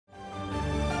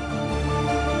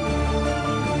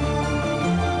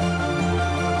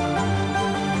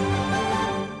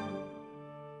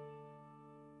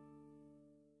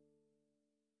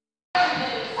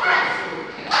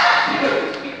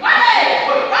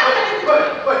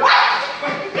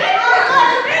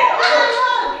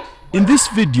In this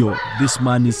video, this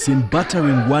man is seen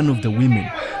battering one of the women,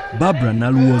 Barbara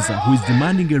Nalwoza, who is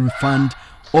demanding a refund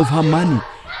of her money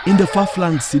in the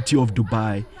far-flung city of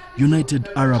Dubai, United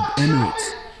Arab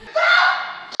Emirates.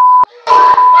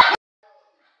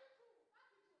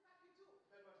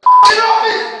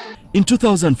 In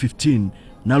 2015,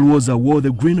 Nalwoza wore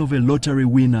the grin of a lottery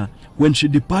winner when she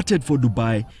departed for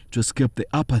Dubai to escape the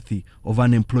apathy of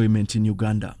unemployment in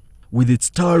Uganda. With its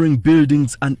towering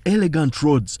buildings and elegant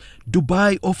roads,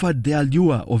 Dubai offered the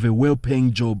allure of a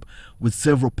well-paying job with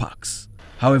several perks.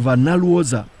 However,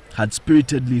 Nalwoza had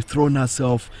spiritedly thrown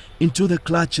herself into the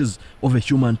clutches of a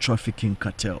human trafficking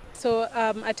cartel. So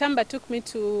Atamba took me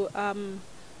to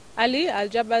Ali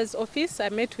Jabar's office. I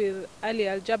met with Ali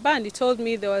Jabar and he told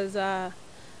me there was a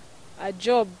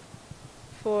job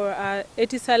for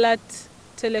Etisalat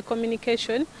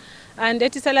Telecommunication. And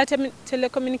Etisalat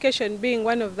Telecommunication being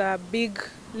one of the big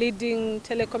leading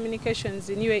telecommunications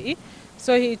in UAE.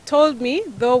 So he told me,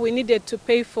 though we needed to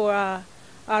pay for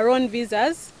our own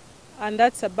visas, and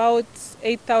that's about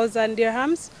 8,000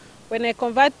 dirhams. When I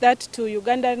convert that to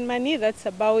Ugandan money, that's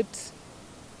about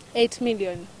 8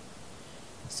 million.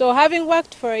 So having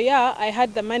worked for a year, I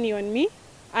had the money on me.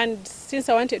 And since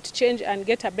I wanted to change and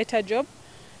get a better job,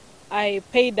 I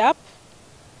paid up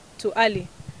to Ali.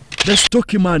 The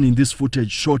stocky man in this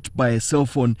footage shot by a cell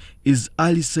phone is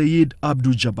Ali Seyed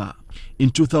Abdul Jabar.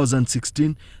 In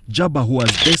 2016, Jabar, who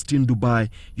was based in Dubai,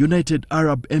 United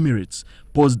Arab Emirates,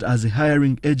 posed as a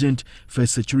hiring agent for a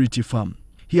security firm.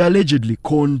 He allegedly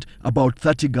conned about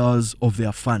 30 girls of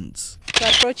their funds. To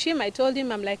approach him, I told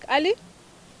him, I'm like, Ali,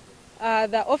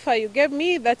 the offer you gave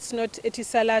me, that's not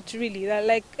Etisalat really.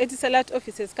 Like Etisalat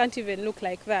offices can't even look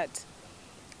like that.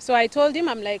 So I told him,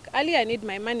 I'm like, Ali, I need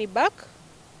my money back.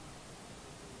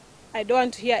 I don't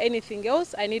want to hear anything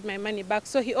else. I need my money back.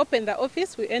 So he opened the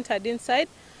office. We entered inside.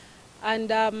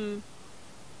 And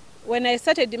when I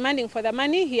started demanding for the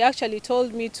money, he actually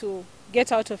told me to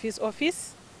get out of his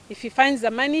office. If he finds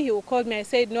the money, he will call me. I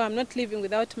said, no, I'm not leaving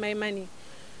without my money.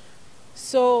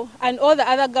 So, and all the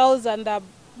other girls and the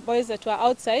boys that were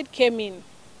outside came in,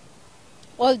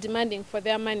 all demanding for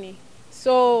their money.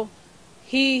 So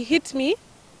he hit me.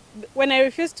 When I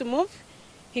refused to move,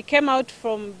 he came out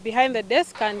from behind the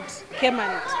desk and came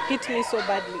and hit me so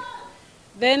badly.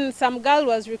 Then some girl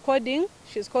was recording.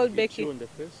 She's called Becky. Hit you on the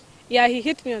face? Yeah, he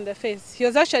hit me on the face. He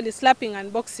was actually slapping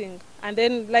and boxing. And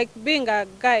then, like being a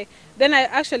guy, then I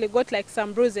actually got like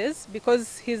some bruises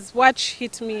because his watch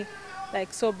hit me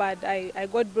like so bad. I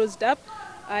got bruised up.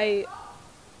 I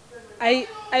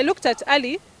looked at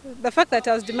Ali, the fact that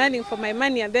I was demanding for my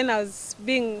money and then I was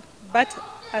being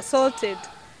assaulted,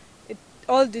 it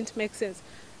all didn't make sense.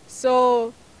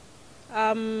 So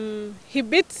he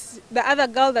beat the other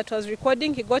girl that was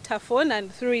recording. He got her phone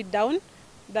and threw it down.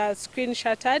 The screen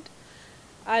shattered.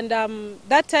 And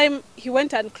that time he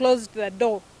went and closed the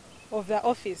door of the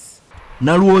office.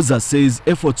 Nalwoza says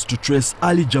efforts to trace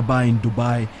Ali Jabar in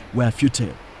Dubai were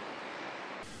futile.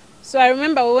 So I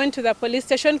remember we went to the police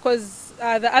station because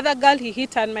the other girl he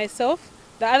hit and myself,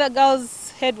 the other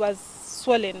girl's head was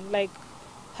swollen, like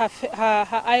her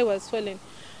eye was swollen.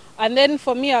 And then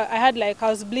for me, I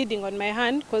was bleeding on my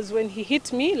hand because when he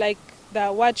hit me, like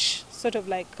the watch sort of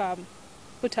like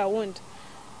put a wound.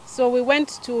 So we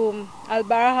went to Al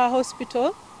Baraha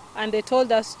Hospital and they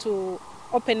told us to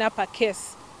open up a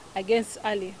case against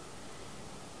Ali.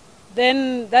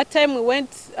 Then that time we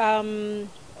went,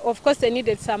 of course they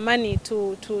needed some money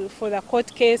for the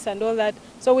court case and all that.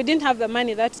 So we didn't have the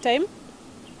money that time.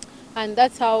 And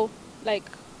that's how,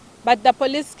 but the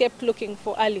police kept looking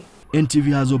for Ali.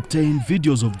 NTV has obtained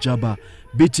videos of Jabar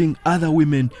beating other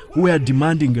women who were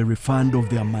demanding a refund of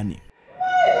their money.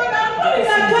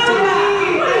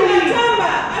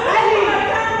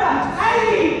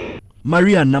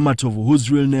 Maria Namatov, whose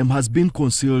real name has been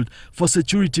concealed for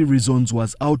security reasons,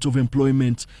 was out of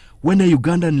employment when a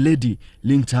Ugandan lady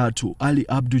linked her to Ali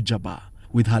Abdul Jabar.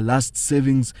 With her last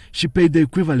savings, she paid the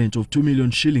equivalent of 2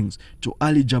 million shillings to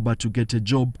Ali Jabar to get a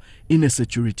job in a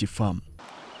security firm.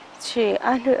 She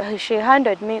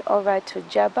handed me over to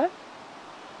Jabar.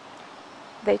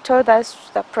 They told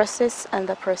us the process and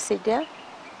the procedure.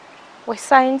 We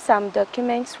signed some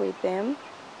documents with them.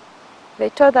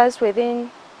 They told us within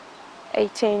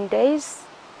 18 days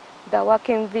the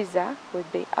working visa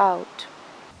would be out.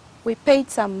 We paid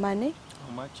some money.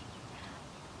 How much?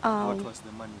 What was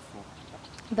the money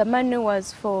for? The money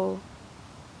was for,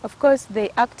 of course,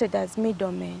 they acted as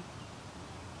middlemen.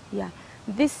 Yeah.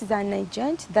 This is an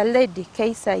agent. The lady,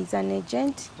 Kaisa, is an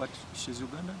agent. What? She's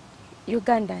Ugandan?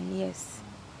 Ugandan, yes.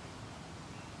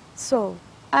 So,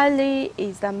 Ali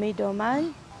is the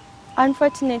middleman.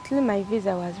 Unfortunately, my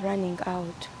visa was running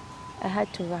out. I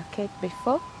had to vacate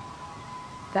before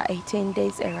the 18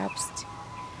 days elapsed.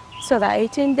 So the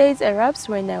 18 days elapsed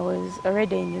when I was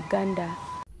already in Uganda.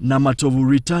 Namatovu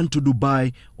returned to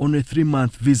Dubai on a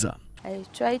 3-month visa. I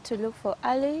tried to look for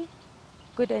Ali.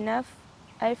 Good enough,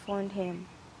 I found him.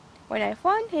 When I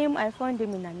found him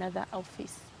in another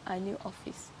office, a new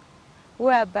office,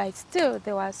 whereby still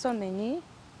there were so many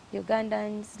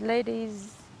Ugandans,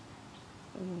 ladies,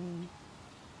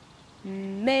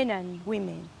 men and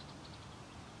women,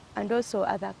 and also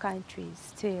other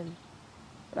countries still.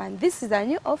 And this is a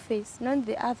new office, not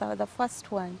the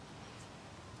first one.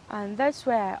 And that's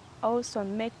where I also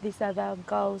met these other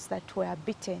girls that were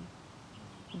beaten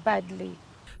badly.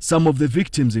 Some of the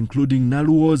victims, including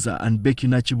Naluwoza and Becky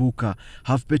Nachibuka,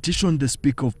 have petitioned the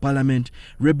Speaker of Parliament,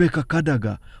 Rebecca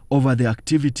Kadaga, over the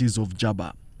activities of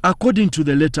Jabar. According to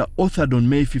the letter authored on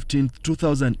May 15,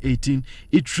 2018,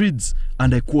 it reads,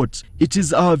 and I quote, "It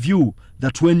is our view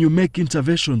that when you make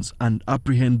interventions and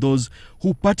apprehend those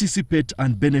who participate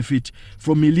and benefit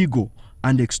from illegal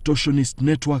and extortionist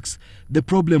networks, the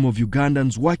problem of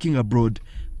Ugandans working abroad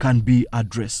can be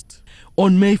addressed."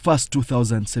 On May 1,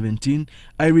 2017,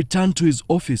 I returned to his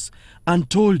office and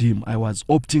told him I was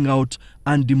opting out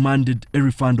and demanded a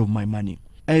refund of my money.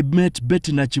 I met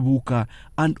Betty Nachibuka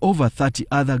and over 30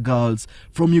 other girls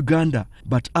from Uganda,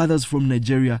 but others from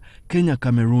Nigeria, Kenya,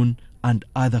 Cameroon, and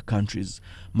other countries.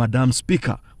 Madam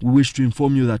Speaker, we wish to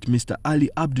inform you that Mr. Ali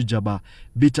Abdul Jabar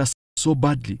beat us so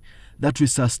badly that we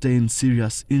sustained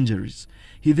serious injuries.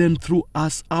 He then threw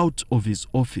us out of his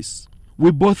office.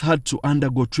 We both had to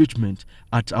undergo treatment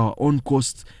at our own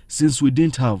cost since we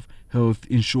didn't have health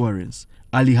insurance.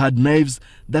 Ali had knives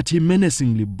that he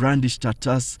menacingly brandished at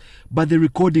us, but the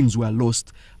recordings were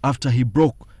lost after he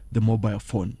broke the mobile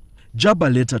phone.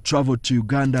 Jabar later traveled to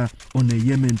Uganda on a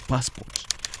Yemen passport.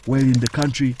 While in the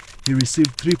country, he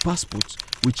received 3 passports,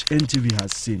 which NTV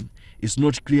has seen. It's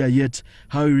not clear yet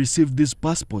how he received these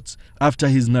passports after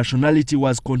his nationality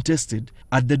was contested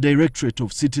at the Directorate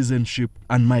of Citizenship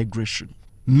and Migration.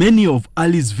 Many of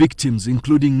Ali's victims,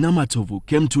 including Namatovu,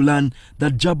 came to learn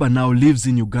that Jabar now lives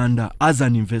in Uganda as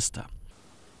an investor.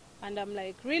 And I'm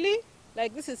like, really?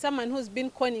 Like, this is someone who's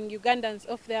been conning Ugandans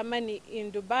of their money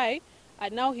in Dubai,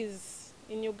 and now he's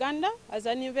in Uganda as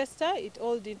an investor? It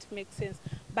all didn't make sense.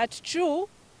 But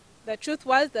the truth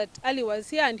was that Ali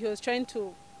was here and he was trying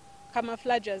to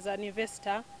camouflage as an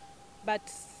investor.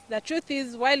 But the truth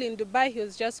is, while in Dubai, he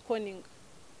was just conning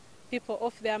people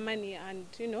of their money and,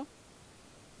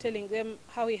 telling them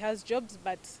how he has jobs,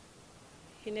 but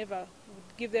he never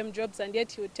would give them jobs, and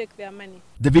yet he would take their money.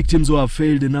 The victims who have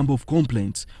filed a number of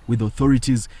complaints with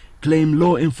authorities claim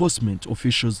law enforcement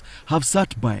officials have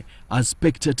sat by as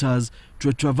spectators to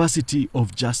a travesty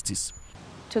of justice.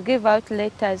 To give out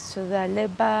letters to the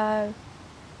labor,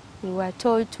 we were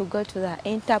told to go to the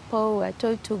Interpol, we were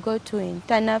told to go to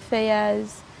Internal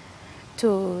Affairs,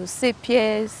 to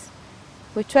CPS.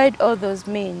 We tried all those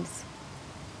means,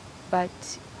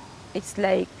 but it's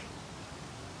like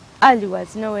Ali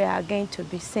was nowhere again to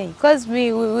be seen. Because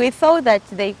we thought that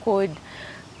they could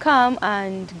come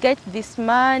and get this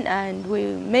man and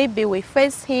maybe we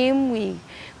face him, we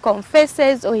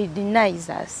confesses or he denies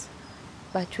us.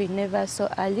 But we never saw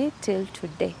Ali till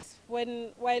today.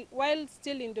 While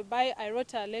still in Dubai, I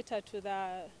wrote a letter to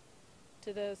the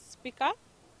speaker,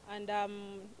 and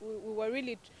we were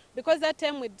really, because that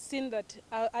time I'd seen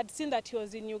that he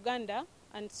was in Uganda,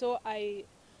 and so I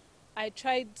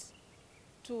tried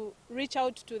to reach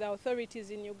out to the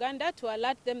authorities in Uganda to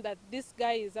alert them that this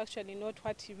guy is actually not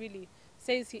what he really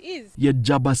says he is. Yet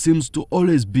Jabar seems to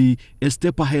always be a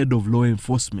step ahead of law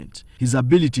enforcement. His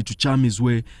ability to charm his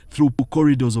way through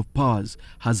corridors of powers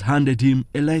has handed him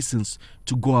a license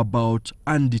to go about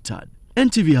undeterred.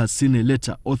 NTV has seen a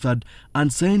letter authored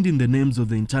and signed in the names of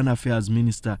the Internal Affairs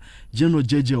Minister, General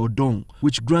Jeje Odong,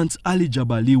 which grants Ali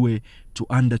Jabar leeway to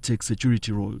undertake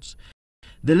security roles.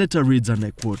 The letter reads, and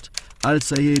I quote,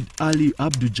 "Seyed Ali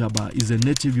Abdul Jabar is a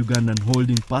native Ugandan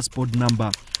holding passport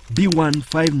number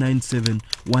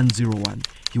B1597101.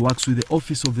 He works with the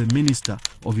Office of the Minister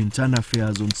of Internal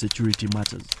Affairs on security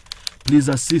matters. Please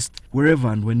assist wherever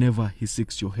and whenever he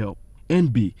seeks your help.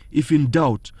 NB, if in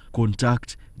doubt,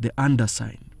 contact the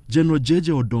undersigned." General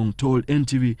Jeje Odong told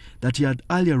NTV that he had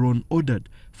earlier on ordered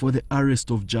for the arrest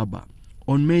of Jabar.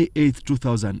 On May 8,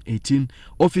 2018,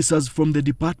 officers from the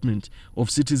Department of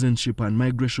Citizenship and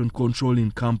Migration Control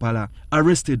in Kampala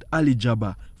arrested Ali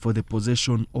Jabar for the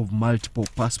possession of multiple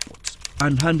passports.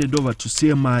 and handed over to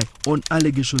CMI on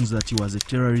allegations that he was a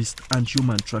terrorist and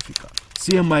human trafficker.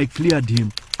 CMI cleared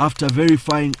him after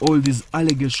verifying all these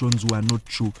allegations were not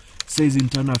true, says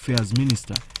Internal Affairs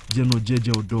Minister General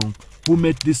Jeje Odong, who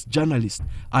met this journalist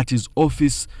at his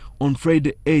office on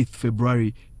Friday 8th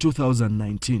February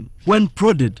 2019. When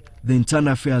prodded, the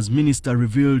Internal Affairs Minister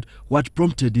revealed what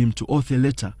prompted him to author a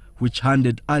letter which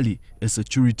handed Ali a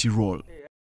security role.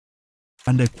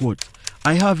 And I quote,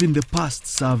 "I have in the past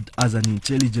served as an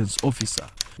intelligence officer.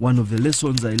 One of the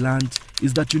lessons I learned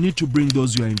is that you need to bring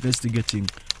those you are investigating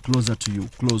closer to you,"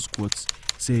 close quotes,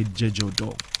 said Jeje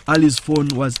Odong. Ali's phone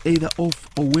was either off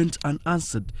or went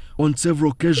unanswered on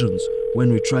several occasions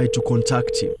when we tried to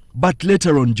contact him. But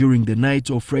later on during the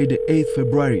night of Friday 8th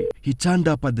February, he turned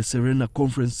up at the Serena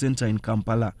Conference Center in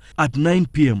Kampala at 9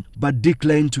 p.m. but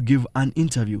declined to give an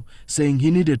interview, saying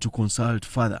he needed to consult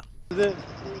further. They're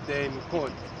in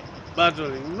court,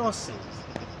 battering nonsense.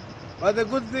 But the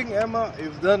good thing, Emma,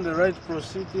 you've done the right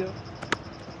procedure,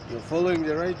 you're following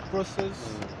the right process.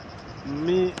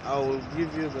 Me, I will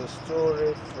give you the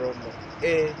story from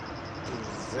A to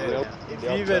Z. If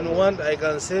you even want, I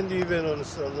can send you even on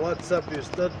WhatsApp. You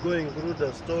start going through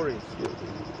the stories.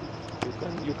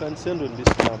 You can send on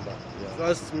this number. Yeah.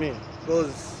 Trust me,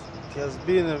 because it has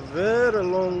been a very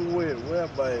long way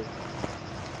whereby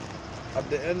at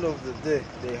the end of the day,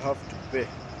 they have to pay.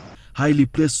 Highly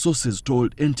placed sources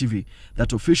told NTV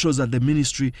that officials at the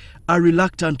ministry are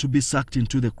reluctant to be sucked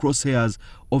into the crosshairs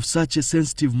of such a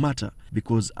sensitive matter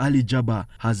because Ali Jabar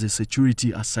has a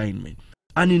security assignment.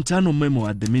 An internal memo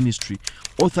at the ministry,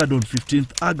 authored on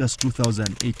 15th August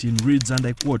 2018, reads, and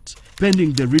I quote,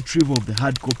 "Pending the retrieval of the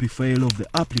hard copy file of the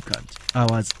applicant, I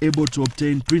was able to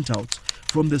obtain printouts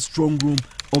from the strong room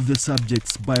of the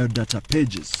subject's biodata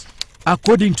pages."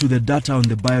 According to the data on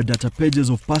the biodata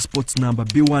pages of passports number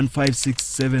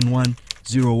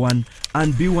B1567101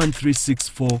 and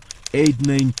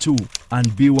B1364892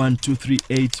 and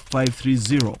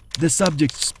B1238530, the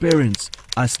subject's parents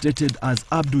are stated as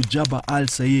Abdul Jabar Al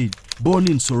Sayed, born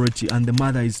in Soroti, and the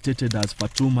mother is stated as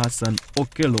Fatum Hassan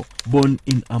Okello, born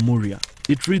in Amuria.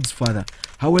 It reads further,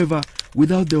 "However,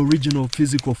 without the original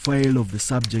physical file of the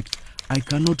subject, I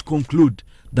cannot conclude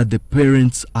that the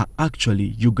parents are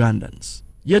actually Ugandans."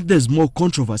 Yet there's more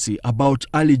controversy about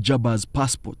Ali Jabar's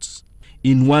passports.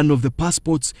 In one of the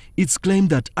passports, it's claimed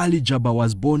that Ali Jabar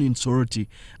was born in Soroti,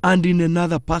 and in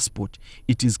another passport,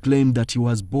 it is claimed that he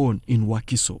was born in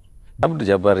Wakiso. Abdul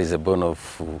Jabar is a born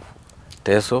of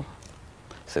Teso,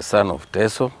 he's a son of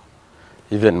Teso,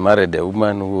 even married a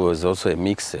woman who was also a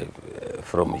mix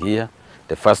from here,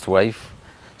 the first wife.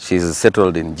 She's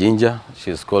settled in Jinja,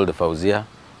 she's called Fauzia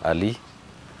Ali.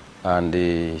 And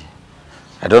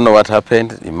I don't know what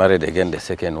happened. He married again the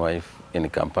second wife in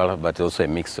Kampala, but also a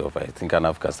mix of, I think, an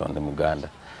Afghanistan and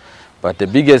Uganda. But the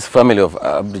biggest family of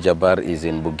Abdul Jabar is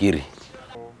in Bugiri.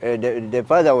 The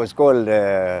father was called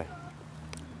Abdul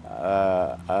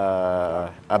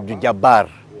Jabar,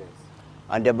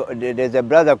 and there's a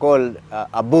brother called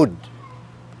Abud.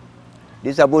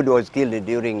 This Abud was killed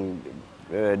during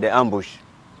the ambush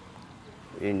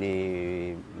in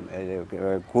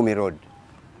Kumi Road.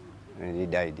 And he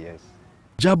died, yes.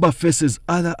 Jabar faces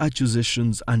other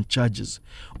accusations and charges.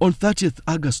 On 30th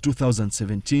August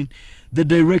 2017, the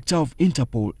director of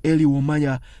Interpol, Eli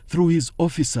Womanya, through his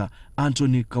officer,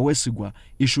 Anthony Kawesigwa,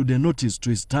 issued a notice to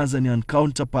his Tanzanian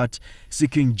counterpart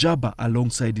seeking Jabar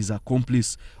alongside his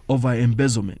accomplice over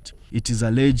embezzlement. It is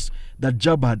alleged that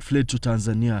Jabar had fled to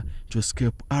Tanzania to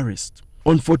escape arrest.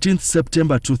 On 14th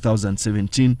September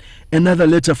 2017, another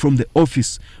letter from the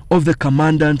office of the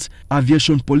Commandant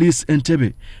Aviation Police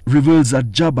Entebbe reveals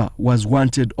that Jabar was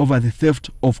wanted over the theft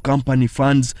of company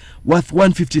funds worth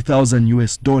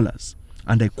 $150,000.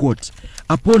 And I quote,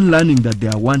 "Upon learning that they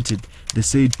are wanted, the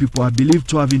said people are believed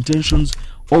to have intentions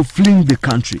of fleeing the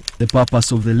country. The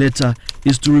purpose of the letter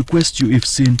is to request you, if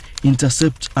seen,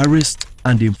 intercept, arrest,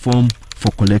 and inform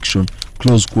for collection,"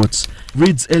 close quotes,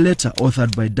 reads a letter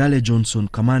authored by Dale Johnson,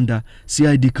 Commander,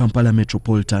 CID Kampala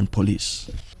Metropolitan Police.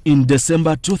 In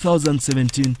December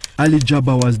 2017, Ali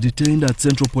Jabar was detained at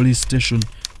Central Police Station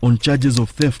on charges of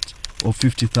theft of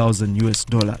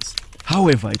 $50,000.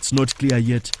 However, it's not clear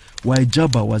yet why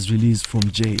Jabar was released from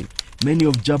jail. Many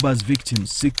of Jabar's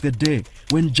victims seek the day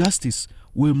when justice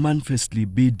will manifestly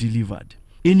be delivered.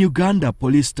 In Uganda,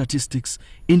 police statistics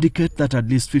indicate that at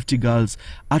least 50 girls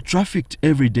are trafficked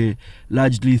every day,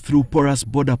 largely through porous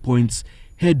border points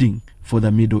heading for the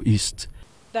Middle East.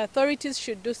 The authorities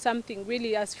should do something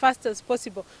really as fast as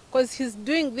possible, because he's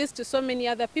doing this to so many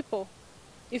other people.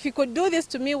 If he could do this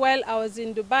to me while I was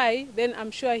in Dubai, then I'm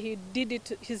sure he's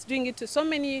doing it to so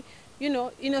many,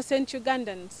 innocent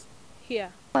Ugandans. here.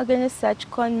 Against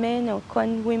such con men or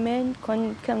con women,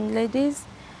 con ladies,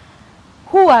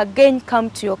 who again come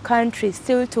to your country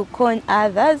still to con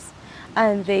others,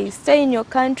 and they stay in your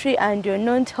country and you're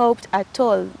not helped at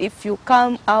all. If you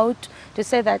come out to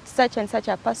say that such and such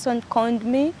a person conned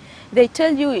me, they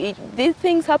tell you these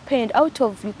things happened out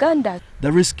of Uganda.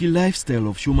 The risky lifestyle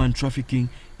of human trafficking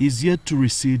is yet to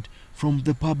recede from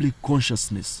the public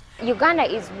consciousness. Uganda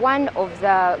is one of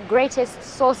the greatest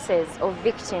sources of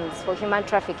victims for human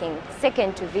trafficking,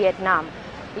 second to Vietnam.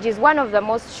 It is one of the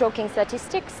most shocking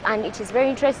statistics, and it is very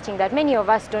interesting that many of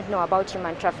us don't know about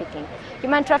human trafficking.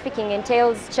 Human trafficking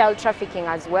entails child trafficking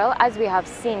as well, as we have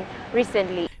seen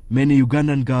recently. Many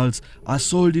Ugandan girls are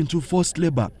sold into forced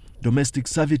labor, domestic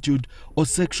servitude or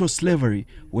sexual slavery,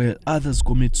 while others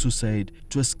commit suicide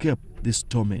to escape this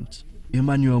torment.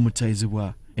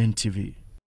 MUTAIZIBWA, NTV.